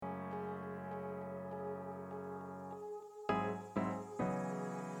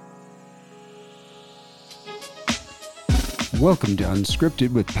Welcome to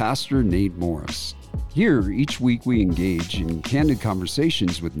Unscripted with Pastor Nate Morris. Here, each week we engage in candid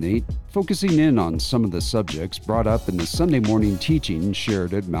conversations with Nate, focusing in on some of the subjects brought up in the Sunday morning teaching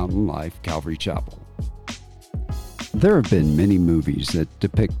shared at Mountain Life Calvary Chapel. There have been many movies that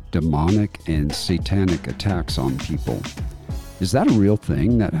depict demonic and satanic attacks on people. Is that a real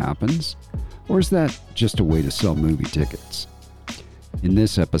thing that happens? Or is that just a way to sell movie tickets? In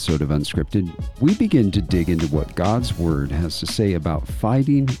this episode of Unscripted, we begin to dig into what God's Word has to say about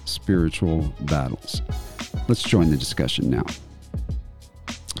fighting spiritual battles. Let's join the discussion now.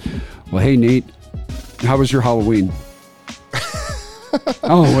 Well, hey, Nate, how was your Halloween?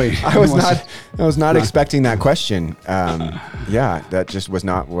 Oh, wait. I was not expecting that question. Yeah, that just was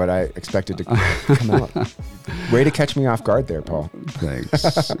not what I expected to come out. Way to catch me off guard there, Paul.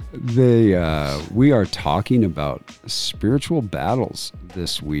 Thanks. We are talking about spiritual battles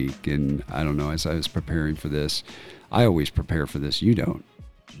this week. And I don't know, as I was preparing for this, I always prepare for this. You don't.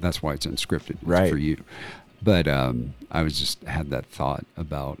 That's why it's unscripted. It's right. For you. But I was just had that thought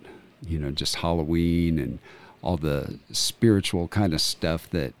about, just Halloween and all the spiritual kind of stuff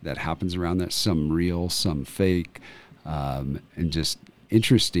that happens around that, some real, some fake, and just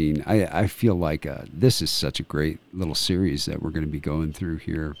interesting. I feel like this is such a great little series that we're going to be going through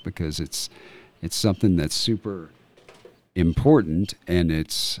here because it's something that's super important, and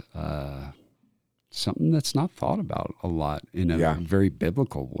it's something that's not thought about a lot in a very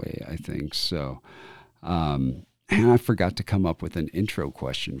biblical way, I think. So, and I forgot to come up with an intro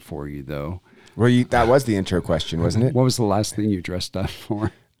question for you, though. Well, that was the intro question, wasn't it? What was the last thing you dressed up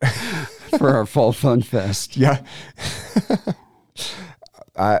for our Fall Fun Fest? Yeah.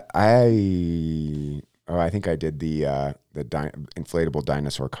 I think I did the inflatable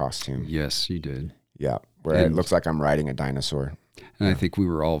dinosaur costume. Yes, you did. Yeah, where it looks like I'm riding a dinosaur. And I think we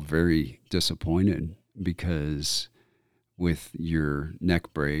were all very disappointed because with your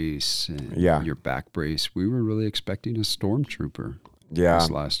neck brace and your back brace, we were really expecting a stormtrooper this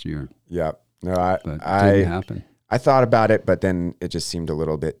last year. Yeah. No, but it didn't happen. I thought about it, but then it just seemed a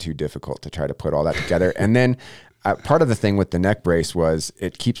little bit too difficult to try to put all that together. And then part of the thing with the neck brace was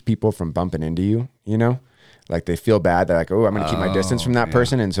it keeps people from bumping into you, Like they feel bad. They're like, oh, I'm going to keep my distance from that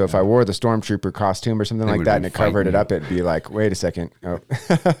person. And so if I wore the stormtrooper costume or something like that and it covered it up, it'd be like, wait a second. Oh.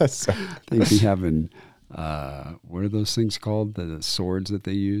 So. They'd be having, what are those things called? The swords that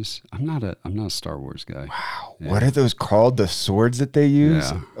they use? I'm not a Star Wars guy. Wow. Yeah. What are those called? The swords that they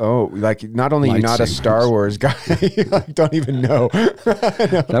use? Yeah. Oh, like not only you're not a Star Wars guy, you don't even know.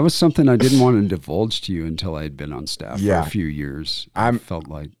 That was something I didn't want to divulge to you until I had been on staff for a few years. I felt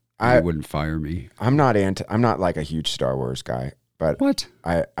like you wouldn't fire me. I'm not like a huge Star Wars guy, but what?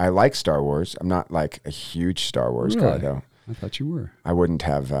 I like Star Wars. I'm not like a huge Star Wars guy though. I thought you were. I wouldn't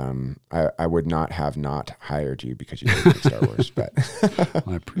have. I would not have not hired you because you didn't like Star Wars. But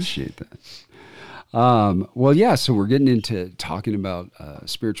I appreciate that. Well, yeah. So we're getting into talking about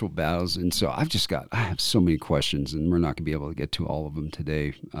spiritual battles, and so I have so many questions, and we're not going to be able to get to all of them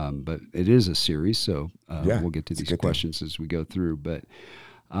today. But it is a series, so we'll get to these questions as we go through. But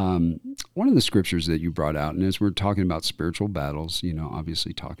one of the scriptures that you brought out, and as we're talking about spiritual battles,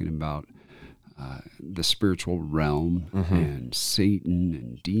 obviously talking about the spiritual realm and Satan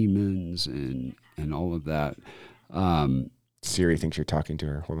and demons and all of that. Siri thinks you're talking to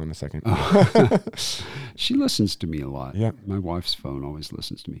her. Hold on a second. She listens to me a lot. Yeah. My wife's phone always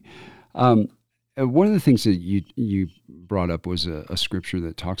listens to me. One of the things that you brought up was a scripture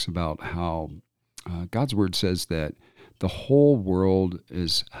that talks about how God's word says that the whole world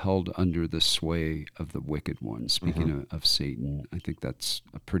is held under the sway of the wicked one. Speaking of Satan, I think that's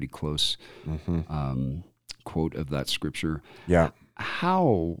a pretty close quote of that scripture. Yeah.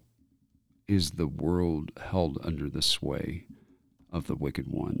 How is the world held under the sway of the wicked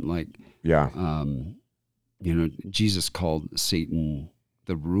one? Jesus called Satan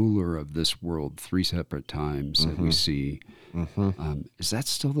the ruler of this world 3 separate times that we see. Is that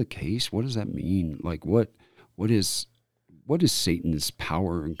still the case? What does that mean? Like what is Satan's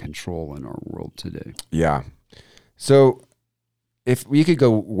power and control in our world today? Yeah. So if we could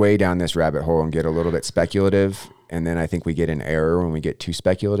go way down this rabbit hole and get a little bit speculative, and then I think we get in error when we get too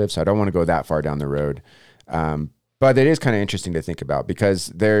speculative. So I don't want to go that far down the road. But it is kind of interesting to think about because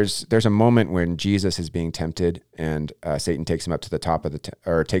there's a moment when Jesus is being tempted and Satan takes him up to the top of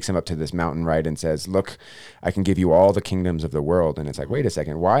takes him up to this mountain, right, and says, look, I can give you all the kingdoms of the world. And it's like, wait a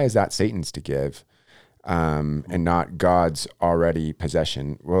second, why is that Satan's to give? And not God's already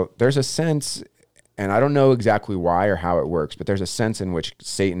possession. Well, there's a sense, and I don't know exactly why or how it works, but there's a sense in which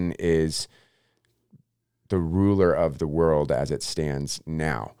Satan is the ruler of the world as it stands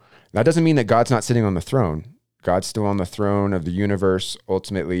now. That doesn't mean that God's not sitting on the throne. God's still on the throne of the universe.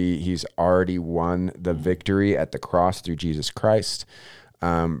 Ultimately, he's already won the victory at the cross through Jesus Christ.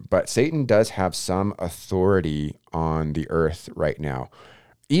 But Satan does have some authority on the earth right now.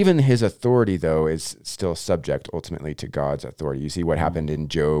 Even his authority, though, is still subject ultimately to God's authority. You see what happened in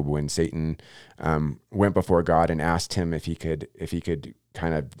Job when Satan went before God and asked him if he could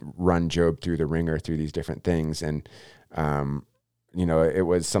kind of run Job through the ringer through these different things. And, it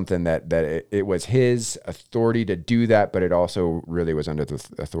was something that it was his authority to do that, but it also really was under the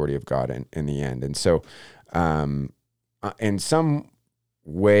authority of God in the end. And so in some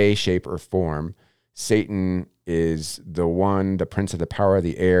way, shape, or form, Satan is the prince of the power of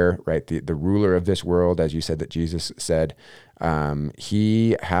the air, right? The ruler of this world, as you said that Jesus said.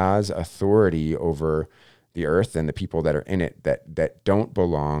 He has authority over the earth and the people that are in it that don't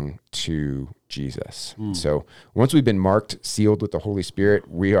belong to Jesus. So once we've been marked, sealed with the Holy Spirit,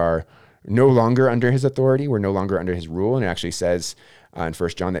 we are no longer under his authority. We're no longer under his rule. And it actually says in 1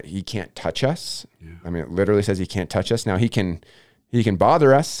 John that he can't touch us. Yeah. I mean, it literally says he can't touch us. Now he can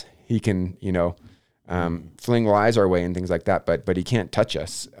bother us. He can, fling lies our way and things like that, but he can't touch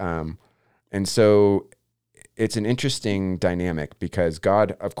us. And so it's an interesting dynamic because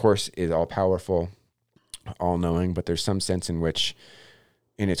God, of course, is all powerful, all knowing, but there's some sense in which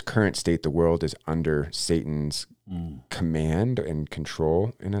in its current state, the world is under Satan's command and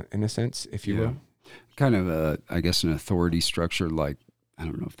control in a sense, if you will. Kind of I guess an authority structure, like, I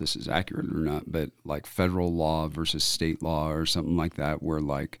don't know if this is accurate or not, but like federal law versus state law or something like that, where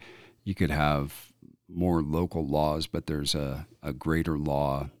like you could have more local laws, but there's a greater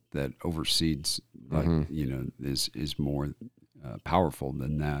law that oversees, like, is more powerful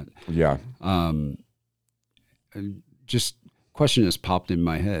than that. Yeah. Just question just popped in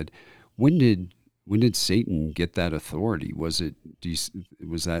my head. When did Satan get that authority? Was that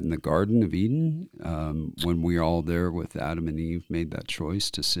in the Garden of Eden when we were all there with Adam and Eve made that choice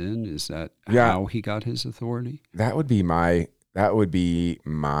to sin? Is that how he got his authority? That would be my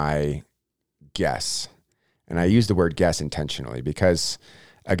guess. And I use the word guess intentionally because,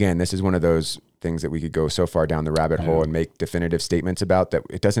 again, this is one of those things that we could go so far down the rabbit hole and make definitive statements about that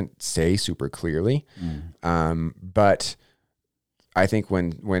it doesn't say super clearly. But I think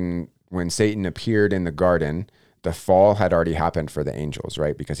when Satan appeared in the garden, the fall had already happened for the angels,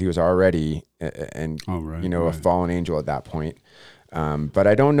 right? Because he was already a fallen angel at that point. But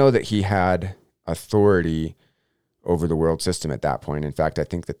I don't know that he had authority over the world system at that point. In fact, I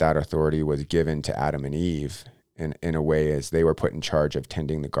think that authority was given to Adam and Eve in a way as they were put in charge of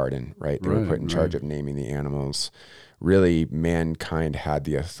tending the garden, right? They were put in charge of naming the animals. Really, mankind had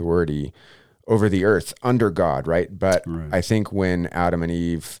the authority over the earth under God, right? But I think when Adam and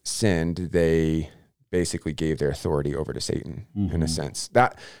Eve sinned, they basically gave their authority over to Satan in a sense.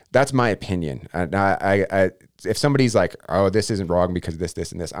 That's my opinion. And I if somebody's like, oh, this isn't wrong because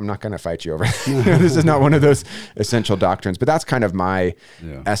this, and this, I'm not going to fight you over it. This is not one of those essential doctrines, but that's kind of my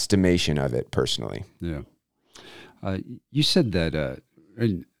estimation of it personally. Yeah. You said that,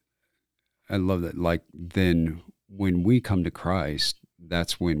 and I love that, like, then when we come to Christ,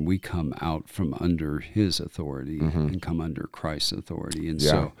 that's when we come out from under his authority and come under Christ's authority. And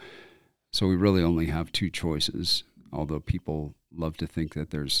so we really only have two choices, although people love to think that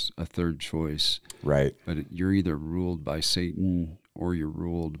there's a third choice. Right. But you're either ruled by Satan or you're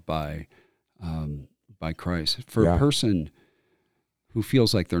ruled by Christ. For a person who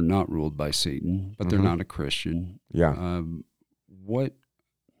feels like they're not ruled by Satan, but they're not a Christian. Yeah.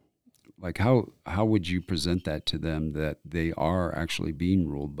 How would you present that to them, that they are actually being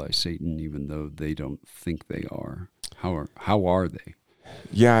ruled by Satan, even though they don't think they are? How are they?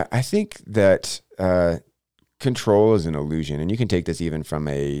 Yeah, I think that control is an illusion, and you can take this even from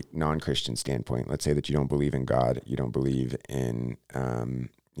a non-Christian standpoint. Let's say that you don't believe in God, you don't believe in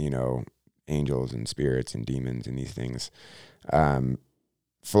angels and spirits and demons and these things.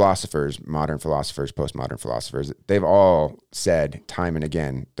 Philosophers, modern philosophers, postmodern philosophers, they've all said time and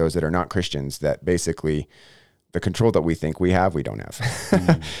again, those that are not Christians, that basically the control that we think we have, we don't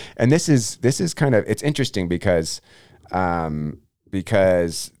have. And this is kind of, it's interesting because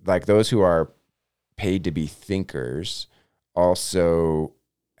like those who are paid to be thinkers also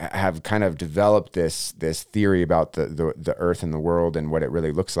have kind of developed this theory about the earth and the world and what it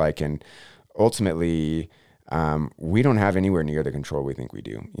really looks like. And ultimately, we don't have anywhere near the control we think we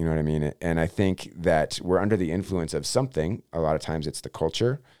do. You know what I mean? And I think that we're under the influence of something. A lot of times it's the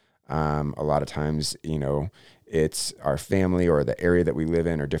culture. A lot of times, it's our family or the area that we live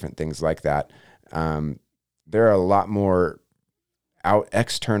in or different things like that. There are a lot more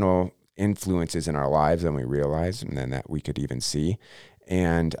external influences in our lives than we realize and then that we could even see.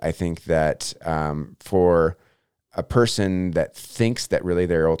 And I think that for a person that thinks that really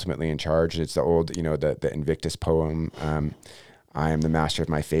they're ultimately in charge. It's the old, the Invictus poem. I am the master of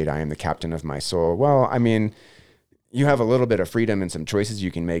my fate. I am the captain of my soul. Well, I mean, you have a little bit of freedom and some choices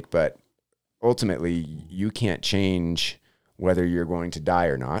you can make, but ultimately you can't change whether you're going to die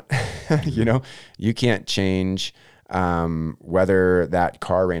or not. You can't change whether that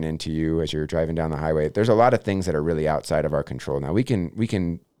car ran into you as you're driving down the highway. There's a lot of things that are really outside of our control. Now we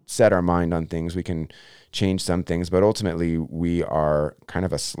can set our mind on things. We can change some things, but ultimately we are kind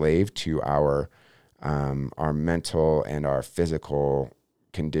of a slave to our mental and our physical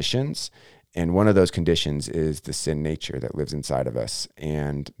conditions. And one of those conditions is the sin nature that lives inside of us.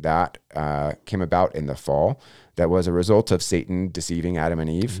 And that came about in the fall. That was a result of Satan deceiving Adam and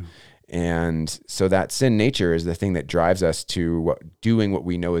Eve. Mm-hmm. And so that sin nature is the thing that drives us to doing what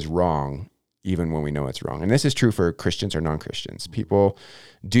we know is wrong, even when we know it's wrong. And this is true for Christians or non-Christians. People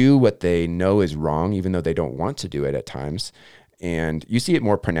do what they know is wrong, even though they don't want to do it at times. And you see it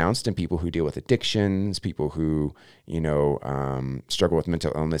more pronounced in people who deal with addictions, people who, struggle with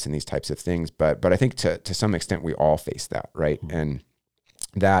mental illness and these types of things. But I think to some extent we all face that, right? Mm-hmm. And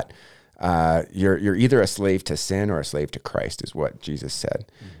that you're either a slave to sin or a slave to Christ is what Jesus said.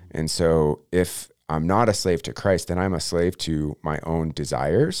 Mm-hmm. And so if I'm not a slave to Christ, then I'm a slave to my own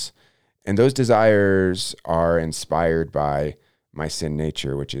desires. And those desires are inspired by my sin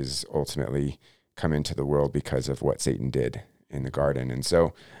nature, which is ultimately come into the world because of what Satan did in the garden. And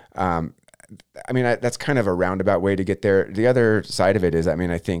so, that's kind of a roundabout way to get there. The other side of it is,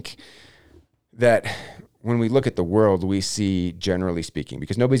 I think that when we look at the world, we see, generally speaking,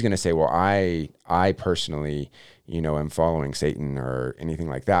 because nobody's going to say, well, I personally, am following Satan or anything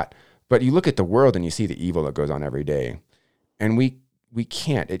like that. But you look at the world and you see the evil that goes on every day. And we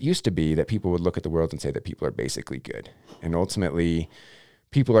can't. It used to be that people would look at the world and say that people are basically good. And ultimately,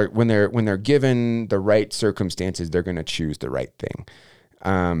 people are, when they're given the right circumstances, they're going to choose the right thing.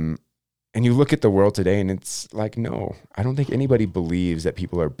 And you look at the world today and it's like, no, I don't think anybody believes that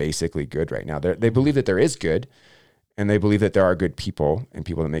people are basically good right now. They believe that there is good, and they believe that there are good people and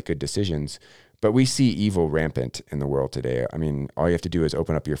people that make good decisions. But we see evil rampant in the world today. All you have to do is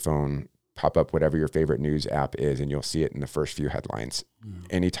open up your phone, pop up whatever your favorite news app is, and you'll see it in the first few headlines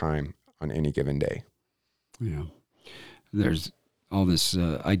anytime on any given day. Yeah. There's all this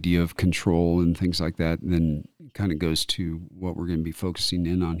idea of control and things like that, and then kind of goes to what we're going to be focusing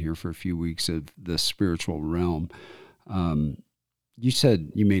in on here for a few weeks of the spiritual realm.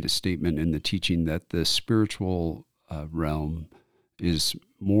 You made a statement in the teaching that the spiritual realm is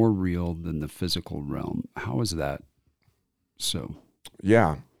more real than the physical realm. How is that so?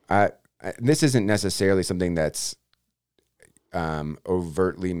 Yeah. This isn't necessarily something that's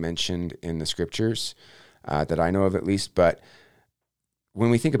overtly mentioned in the scriptures that I know of, at least, but when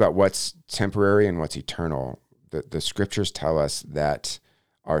we think about what's temporary and what's eternal, the scriptures tell us that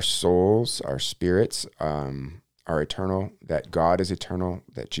our souls, our spirits are eternal, that God is eternal,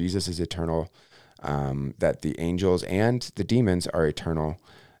 that Jesus is eternal, that the angels and the demons are eternal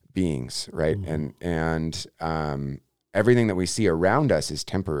beings, right? Mm-hmm. And everything that we see around us is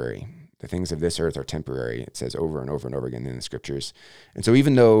temporary. The things of this earth are temporary. It says over and over and over again in the scriptures. And so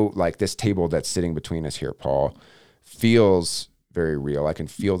even though like this table that's sitting between us here, Paul, feels very real. I can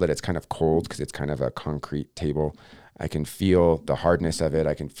feel that it's kind of cold because it's kind of a concrete table. I can feel the hardness of it.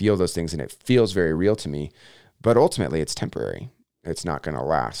 I can feel those things, and it feels very real to me. But ultimately, it's temporary. It's not going to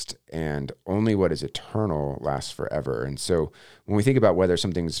last. And only what is eternal lasts forever. And so when we think about whether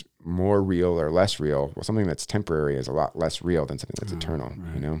something's more real or less real, well, something that's temporary is a lot less real than something that's eternal,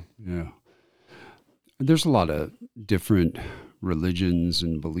 right. Yeah. There's a lot of different religions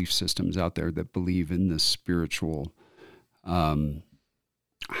and belief systems out there that believe in the spiritual.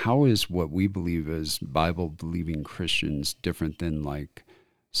 How is what we believe as Bible-believing Christians different than like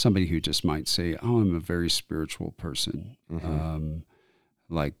somebody who just might say, oh, I'm a very spiritual person? Mm-hmm.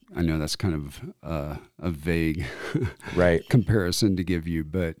 Like, I know that's kind of a vague right. comparison to give you,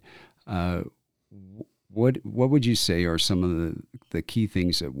 but what would you say are some of the key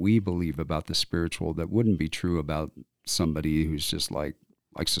things that we believe about the spiritual that wouldn't be true about somebody who's just like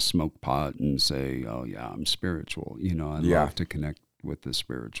likes to smoke pot and say, oh yeah, I'm spiritual. I love to connect with the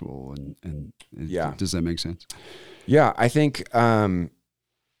spiritual and does that make sense? Yeah, I think,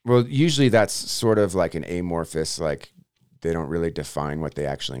 well, usually that's sort of like an amorphous, like they don't really define what they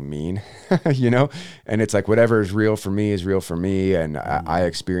actually mean, and it's like, whatever is real for me is real for me. And I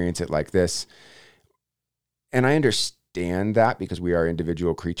experience it like this. And I understand that because we are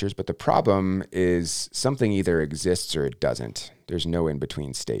individual creatures, but the problem is something either exists or it doesn't. There's no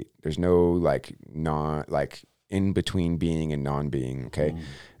in-between state. There's no in-between being and non-being, okay?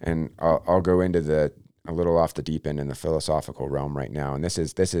 And I'll go into a little off the deep end in the philosophical realm right now. And this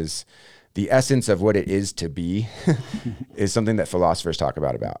is the essence of what it is to be is something that philosophers talk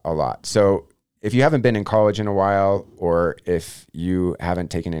about a lot. So if you haven't been in college in a while, or if you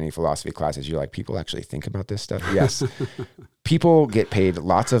haven't taken any philosophy classes, you're like, people actually think about this stuff? Yes. People get paid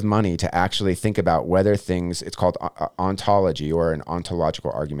lots of money to actually think about whether things, it's called ontology, or an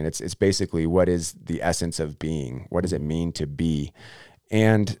ontological argument. It's basically, what is the essence of being? What does it mean to be?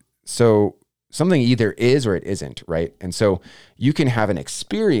 And so something either is or it isn't, right? And so you can have an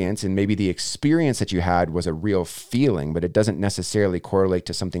experience, and maybe the experience that you had was a real feeling, but it doesn't necessarily correlate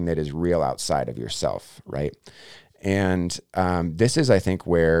to something that is real outside of yourself, right? And this is, I think,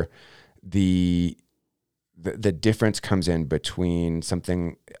 where the difference comes in between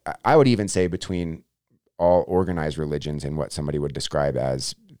something, I would even say between all organized religions and what somebody would describe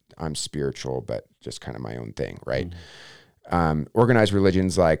as, I'm spiritual, but just kind of my own thing, right? Mm-hmm. Organized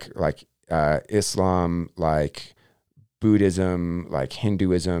religions like Islam, like Buddhism, like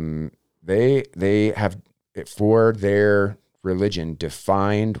Hinduism, they have, for their religion,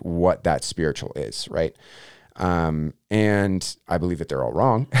 defined what that spiritual is, right? And I believe that they're all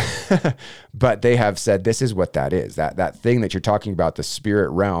wrong, but they have said, this is what that is. That thing that you're talking about, the spirit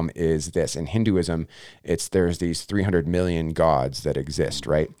realm, is this. In Hinduism, there's these 300 million gods that exist,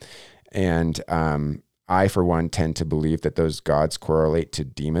 right? And I, for one, tend to believe that those gods correlate to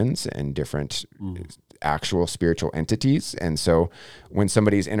demons and different actual spiritual entities. And so when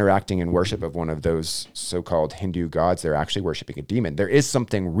somebody's interacting in worship of one of those so-called Hindu gods, they're actually worshiping a demon. There is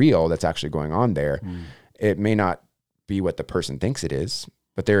something real that's actually going on there. It may not be what the person thinks it is,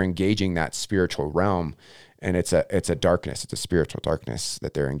 but they're engaging that spiritual realm, and it's a darkness. It's a spiritual darkness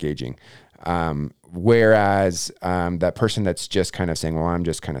that they're engaging. Whereas that person that's just kind of saying, well, I'm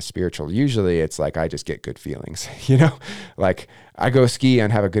just kind of spiritual, usually it's like, I just get good feelings, like I go ski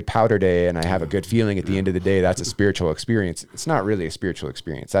and have a good powder day and I have a good feeling at the end of the day. That's a spiritual experience. It's not really a spiritual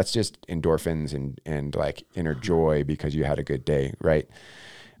experience. That's just endorphins and like inner joy because you had a good day, right?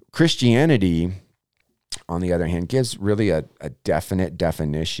 Christianity, on the other hand, gives really a definite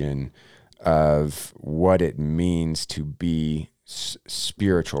definition of what it means to be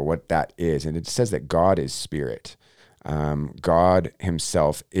spiritual, what that is. And it says that God is spirit. God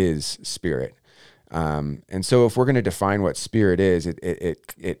himself is spirit. And so if we're going to define what spirit is,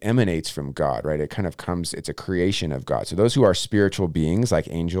 it emanates from God, right? It kind of comes, it's a creation of God. So those who are spiritual beings like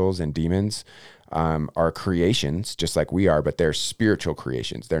angels and demons are creations just like we are, but they're spiritual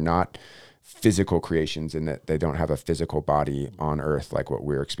creations. They're not physical creations in that they don't have a physical body on earth like what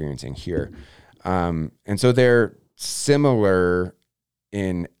we're experiencing here. And so they're similar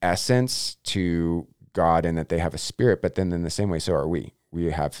in essence to God in that they have a spirit, but then in the same way, so are we. We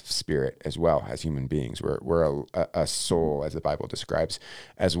have spirit as well as human beings. We're a soul, as the Bible describes,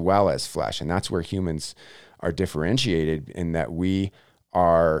 as well as flesh. And that's where humans are differentiated, in that we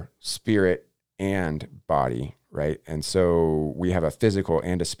are spirit and body, right? And so we have a physical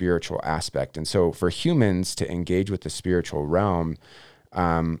and a spiritual aspect. And so for humans to engage with the spiritual realm,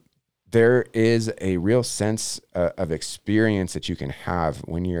 there is a real sense of experience that you can have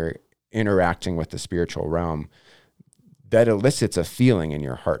when you're interacting with the spiritual realm that elicits a feeling in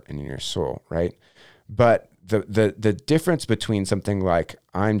your heart and in your soul, right? But the difference between something like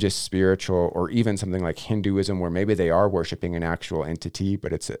I'm just spiritual, or even something like Hinduism, where maybe they are worshiping an actual entity,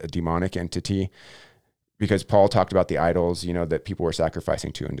 but it's a demonic entity, because Paul talked about the idols, that people were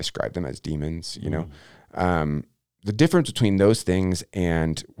sacrificing to and described them as demons, the difference between those things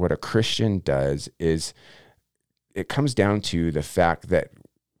and what a Christian does is it comes down to the fact that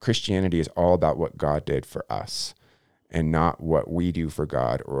Christianity is all about what God did for us, and not what we do for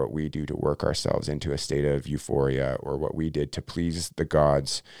God, or what we do to work ourselves into a state of euphoria, or what we did to please the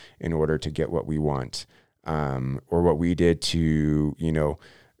gods in order to get what we want, or what we did to,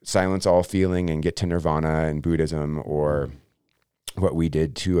 silence all feeling and get to nirvana in Buddhism, or what we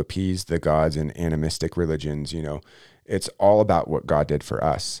did to appease the gods in animistic religions. It's all about what God did for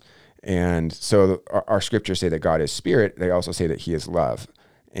us. And so our scriptures say that God is spirit. They also say that he is love.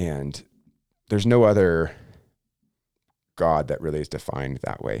 And there's no other God that really is defined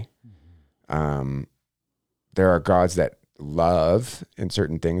that way. There are gods that love in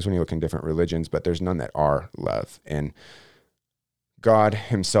certain things when you look in different religions, but there's none that are love. And God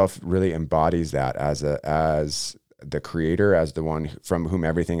himself really embodies that as the creator, as the one from whom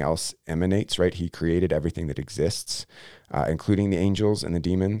everything else emanates, right? He created everything that exists, including the angels and the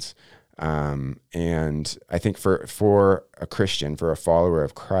demons. And I think for a Christian, for a follower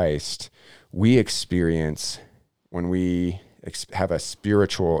of Christ, we experience, when we have a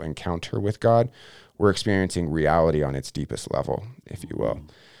spiritual encounter with God, we're experiencing reality on its deepest level, if you will.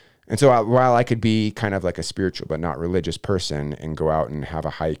 And so while I could be kind of like a spiritual but not religious person and go out and have a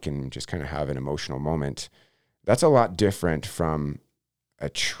hike and just kind of have an emotional moment, that's a lot different from a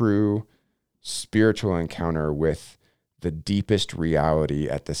true spiritual encounter with the deepest reality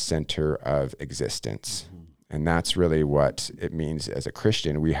at the center of existence. Mm-hmm. And that's really what it means as a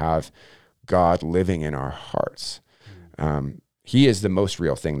Christian. We have God living in our hearts. He is the most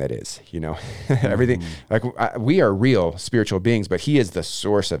real thing that is, everything. Like we are real spiritual beings, but he is the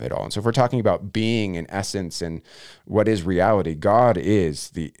source of it all. And so if we're talking about being and essence and what is reality, God is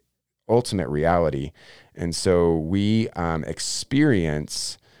the ultimate reality. And so we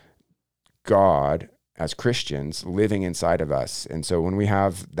experience God as Christians living inside of us. And so when we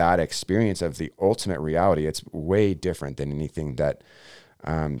have that experience of the ultimate reality, it's way different than anything that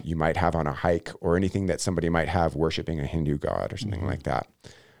you might have on a hike or anything that somebody might have worshiping a Hindu god or something like that.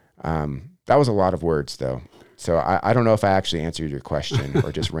 That was a lot of words though. So I don't know if I actually answered your question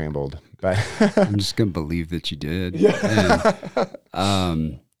or just rambled, but I'm just going to believe that you did. Yeah.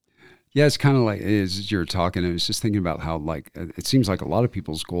 And, yeah, it's kind of like, as you were talking, I was just thinking about how, like, it seems like a lot of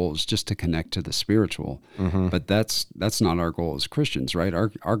people's goal is just to connect to the spiritual, but that's not our goal as Christians, right?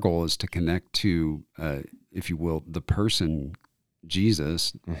 Our goal is to connect to, if you will, the person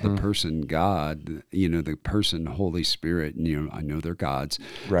Jesus, the person God, the person Holy Spirit. I know they're gods,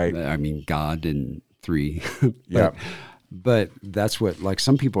 right? I mean, God and three, Yeah. But that's what, like,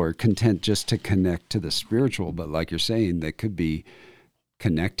 some people are content just to connect to the spiritual, but like you're saying, that could be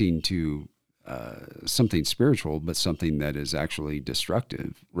connecting to something spiritual, but something that is actually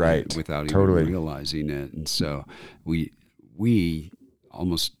destructive, right? Without Totally even realizing it. And so we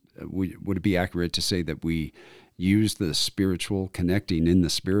almost, would it be accurate to say that we use the spiritual, connecting in the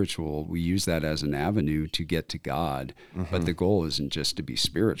spiritual, we use that as an avenue to get to God, but the goal isn't just to be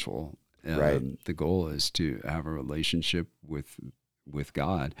spiritual. Right. The goal is to have a relationship with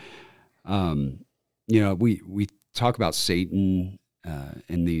God. We talk about Satan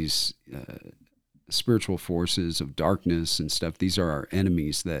and these spiritual forces of darkness and stuff. These are our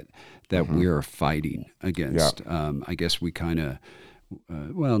enemies that we are fighting against. Yeah. I guess we kind of,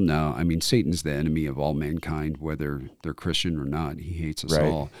 no, I mean, Satan's the enemy of all mankind, whether they're Christian or not. He hates us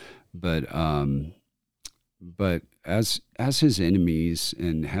all. But as his enemies,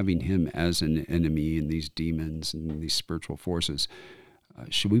 and having him as an enemy, and these demons and these spiritual forces,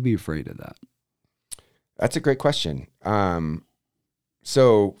 should we be afraid of that? That's a great question.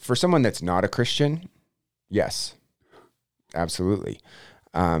 So for someone that's not a Christian, yes, absolutely.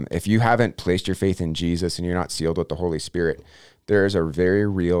 If you haven't placed your faith in Jesus and you're not sealed with the Holy Spirit, there is a very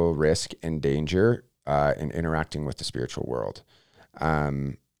real risk and danger in interacting with the spiritual world.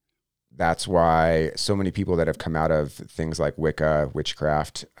 That's why so many people that have come out of things like Wicca,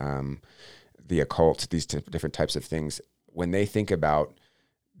 witchcraft, the occult, these different types of things, when they think about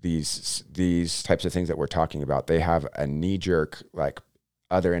these types of things that we're talking about, they have a knee-jerk, like,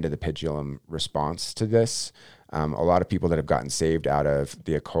 other end of the pendulum response to this. A lot of people that have gotten saved out of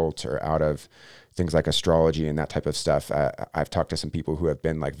the occult or out of things like astrology and that type of stuff. I've talked to some people who have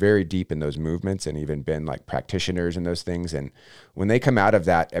been, like, very deep in those movements and even been, like, practitioners in those things. And when they come out of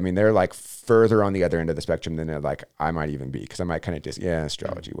that, I mean, they're, like, further on the other end of the spectrum than they're, like, I might even be, because I might kind of just,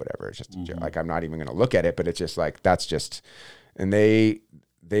 astrology, whatever. It's just like, I'm not even going to look at it, but it's just like, that's just, and they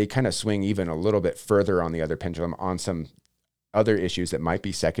kind of swing even a little bit further on the other pendulum on some other issues that might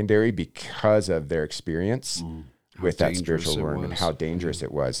be secondary because of their experience with that spiritual world and how dangerous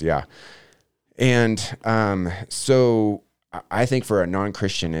it was. Yeah. And so I think for a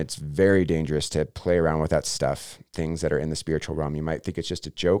non-Christian, it's very dangerous to play around with that stuff, things that are in the spiritual realm. You might think it's just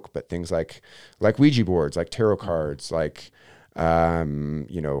a joke, but things like Ouija boards, like tarot cards, like,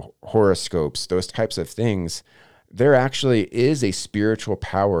 horoscopes, those types of things, there actually is a spiritual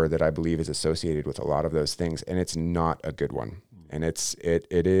power that I believe is associated with a lot of those things, and it's not a good one. And it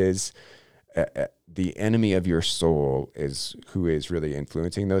is the enemy of your soul is who is really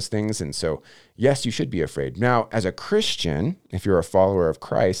influencing those things. And so, yes, you should be afraid. Now, as a Christian, if you're a follower of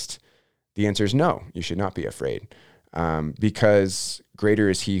Christ, the answer is no, you should not be afraid, because greater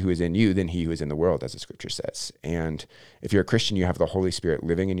is he who is in you than he who is in the world, as the scripture says. And if you're a Christian, you have the Holy Spirit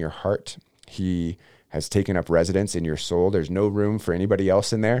living in your heart. He has taken up residence in your soul. There's no room for anybody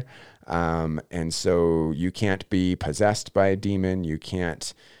else in there. And so you can't be possessed by a demon. You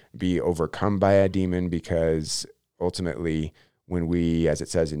can't be overcome by a demon, because ultimately when we, as it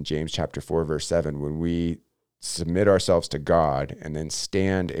says in James chapter 4, verse 7, when we submit ourselves to God and then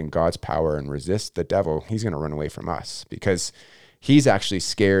stand in God's power and resist the devil, he's going to run away from us, because he's actually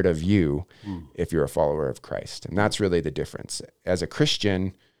scared of you if you're a follower of Christ. And that's really the difference. As a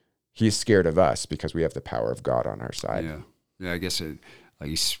Christian, he's scared of us because we have the power of God on our side. Yeah. I guess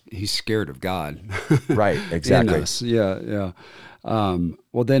he's scared of God. Right, exactly. In us. Yeah.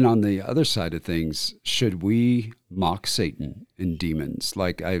 Well, then on the other side of things, should we mock Satan and demons?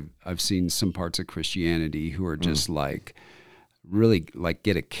 Like I've seen some parts of Christianity who are just like really like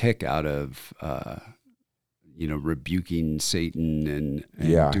get a kick out of rebuking Satan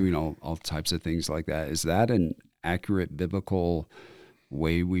and doing all types of things like that. Is that an accurate biblical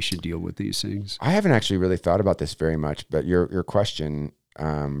way we should deal with these things? I haven't actually really thought about this very much, but your question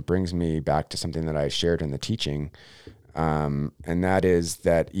brings me back to something that I shared in the teaching. And that is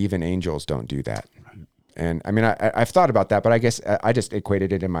that even angels don't do that. Right. And I mean, I've thought about that, but I guess I just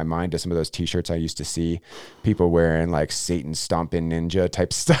equated it in my mind to some of those t-shirts I used to see people wearing, like Satan stomping ninja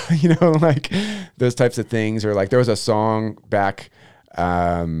type stuff, like those types of things. Or like there was a song back,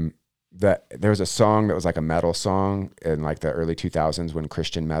 that there was a song that was like a metal song in like the early 2000s when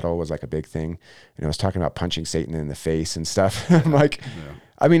Christian metal was like a big thing. And it was talking about punching Satan in the face and stuff. I'm like,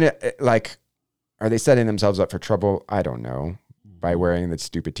 I mean, like, are they setting themselves up for trouble? I don't know, by wearing that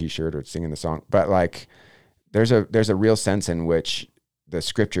stupid t-shirt or singing the song. But like, there's a real sense in which the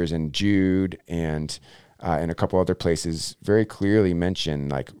scriptures in Jude and in a couple other places very clearly mention,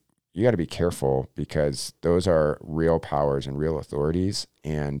 like, you got to be careful because those are real powers and real authorities,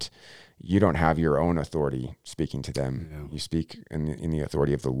 and you don't have your own authority speaking to them. Yeah. You speak in the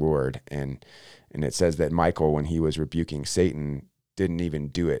authority of the Lord. And it says that Michael, when he was rebuking Satan, didn't even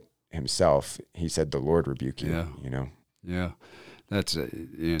do it himself. He said, the Lord rebuke you, Yeah. That's,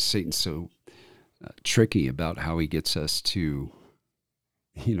 Satan's so tricky about how he gets us to,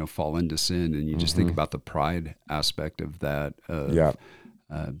 fall into sin. And you just think about the pride aspect of that,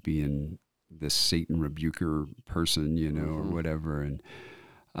 being this Satan rebuker person, or whatever. And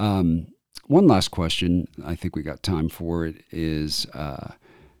one last question, I think we got time for it, is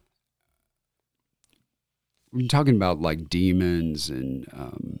we're talking about like demons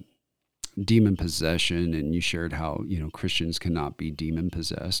and demon possession, and you shared how Christians cannot be demon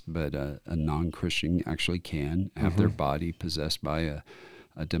possessed, but a non-Christian actually can have their body possessed by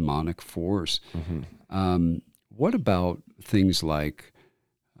a demonic force. What about things like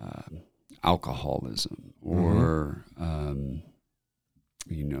alcoholism or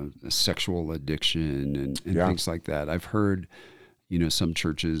sexual addiction and things like that? I've heard some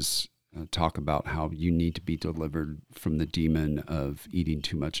churches talk about how you need to be delivered from the demon of eating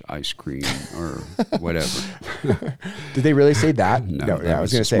too much ice cream or whatever. Did they really say that? No, I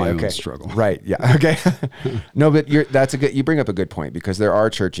was going to say, my okay, own struggle. Right. Yeah. Okay. No, but you bring up a good point, because there are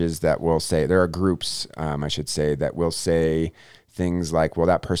churches that will say, there are groups, I should say, that will say things like, well,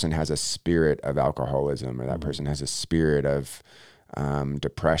 that person has a spirit of alcoholism, or that person has a spirit of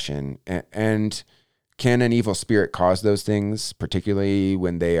depression. And can an evil spirit cause those things, particularly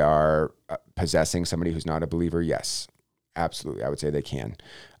when they are possessing somebody who's not a believer? Yes, absolutely. I would say they can.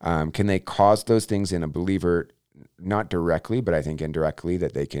 Can they cause those things in a believer? Not directly, but I think indirectly,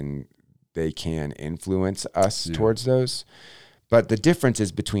 that they can influence us towards those. But the difference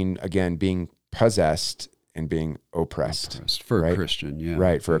is between, again, being possessed and being oppressed for a Christian. Yeah.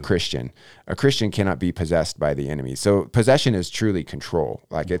 Right. For a Christian cannot be possessed by the enemy. So possession is truly control.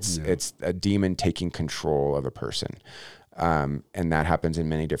 Like it's a demon taking control of a person. And that happens in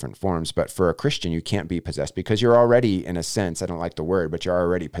many different forms. But for a Christian, you can't be possessed because you're already, in a sense, I don't like the word, but you're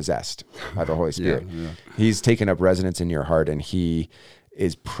already possessed by the Holy Spirit. He's taken up residence in your heart, and he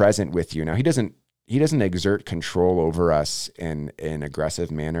is present with you. Now, he doesn't exert control over us in an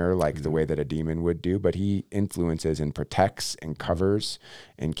aggressive manner like the way that a demon would do, but he influences and protects and covers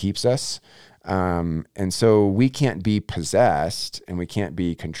and keeps us. And so we can't be possessed and we can't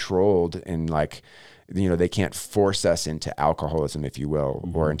be controlled, and like, they can't force us into alcoholism, if you will,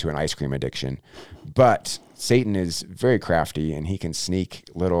 or into an ice cream addiction. But Satan is very crafty, and he can sneak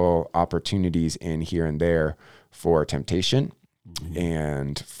little opportunities in here and there for temptation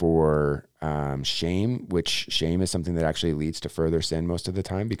and for shame, which shame is something that actually leads to further sin most of the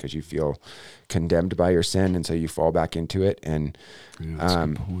time, because you feel condemned by your sin, and so you fall back into it. And that's a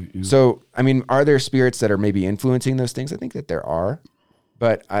good point, so, I mean, are there spirits that are maybe influencing those things? I think that there are,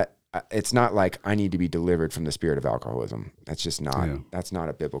 but it's not like I need to be delivered from the spirit of alcoholism. That's just not, that's not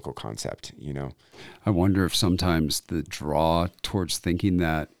a biblical concept, I wonder if sometimes the draw towards thinking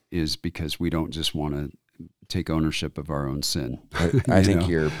that is because we don't just want to take ownership of our own sin. I think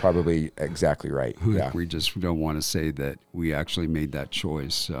you're probably exactly right. Yeah. We just don't want to say that we actually made that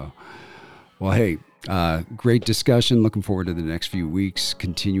choice. So, well, hey, great discussion. Looking forward to the next few weeks,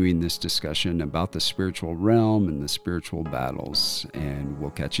 continuing this discussion about the spiritual realm and the spiritual battles. And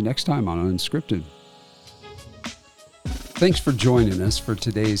we'll catch you next time on Unscripted. Thanks for joining us for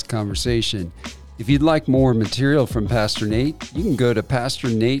today's conversation. If you'd like more material from Pastor Nate, you can go to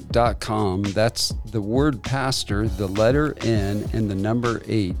pastornate.com. That's the word pastor, the letter N, and the number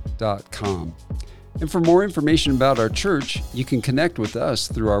 8.com. And for more information about our church, you can connect with us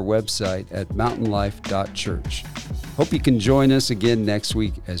through our website at mountainlife.church. Hope you can join us again next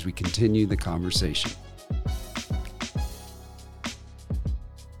week as we continue the conversation.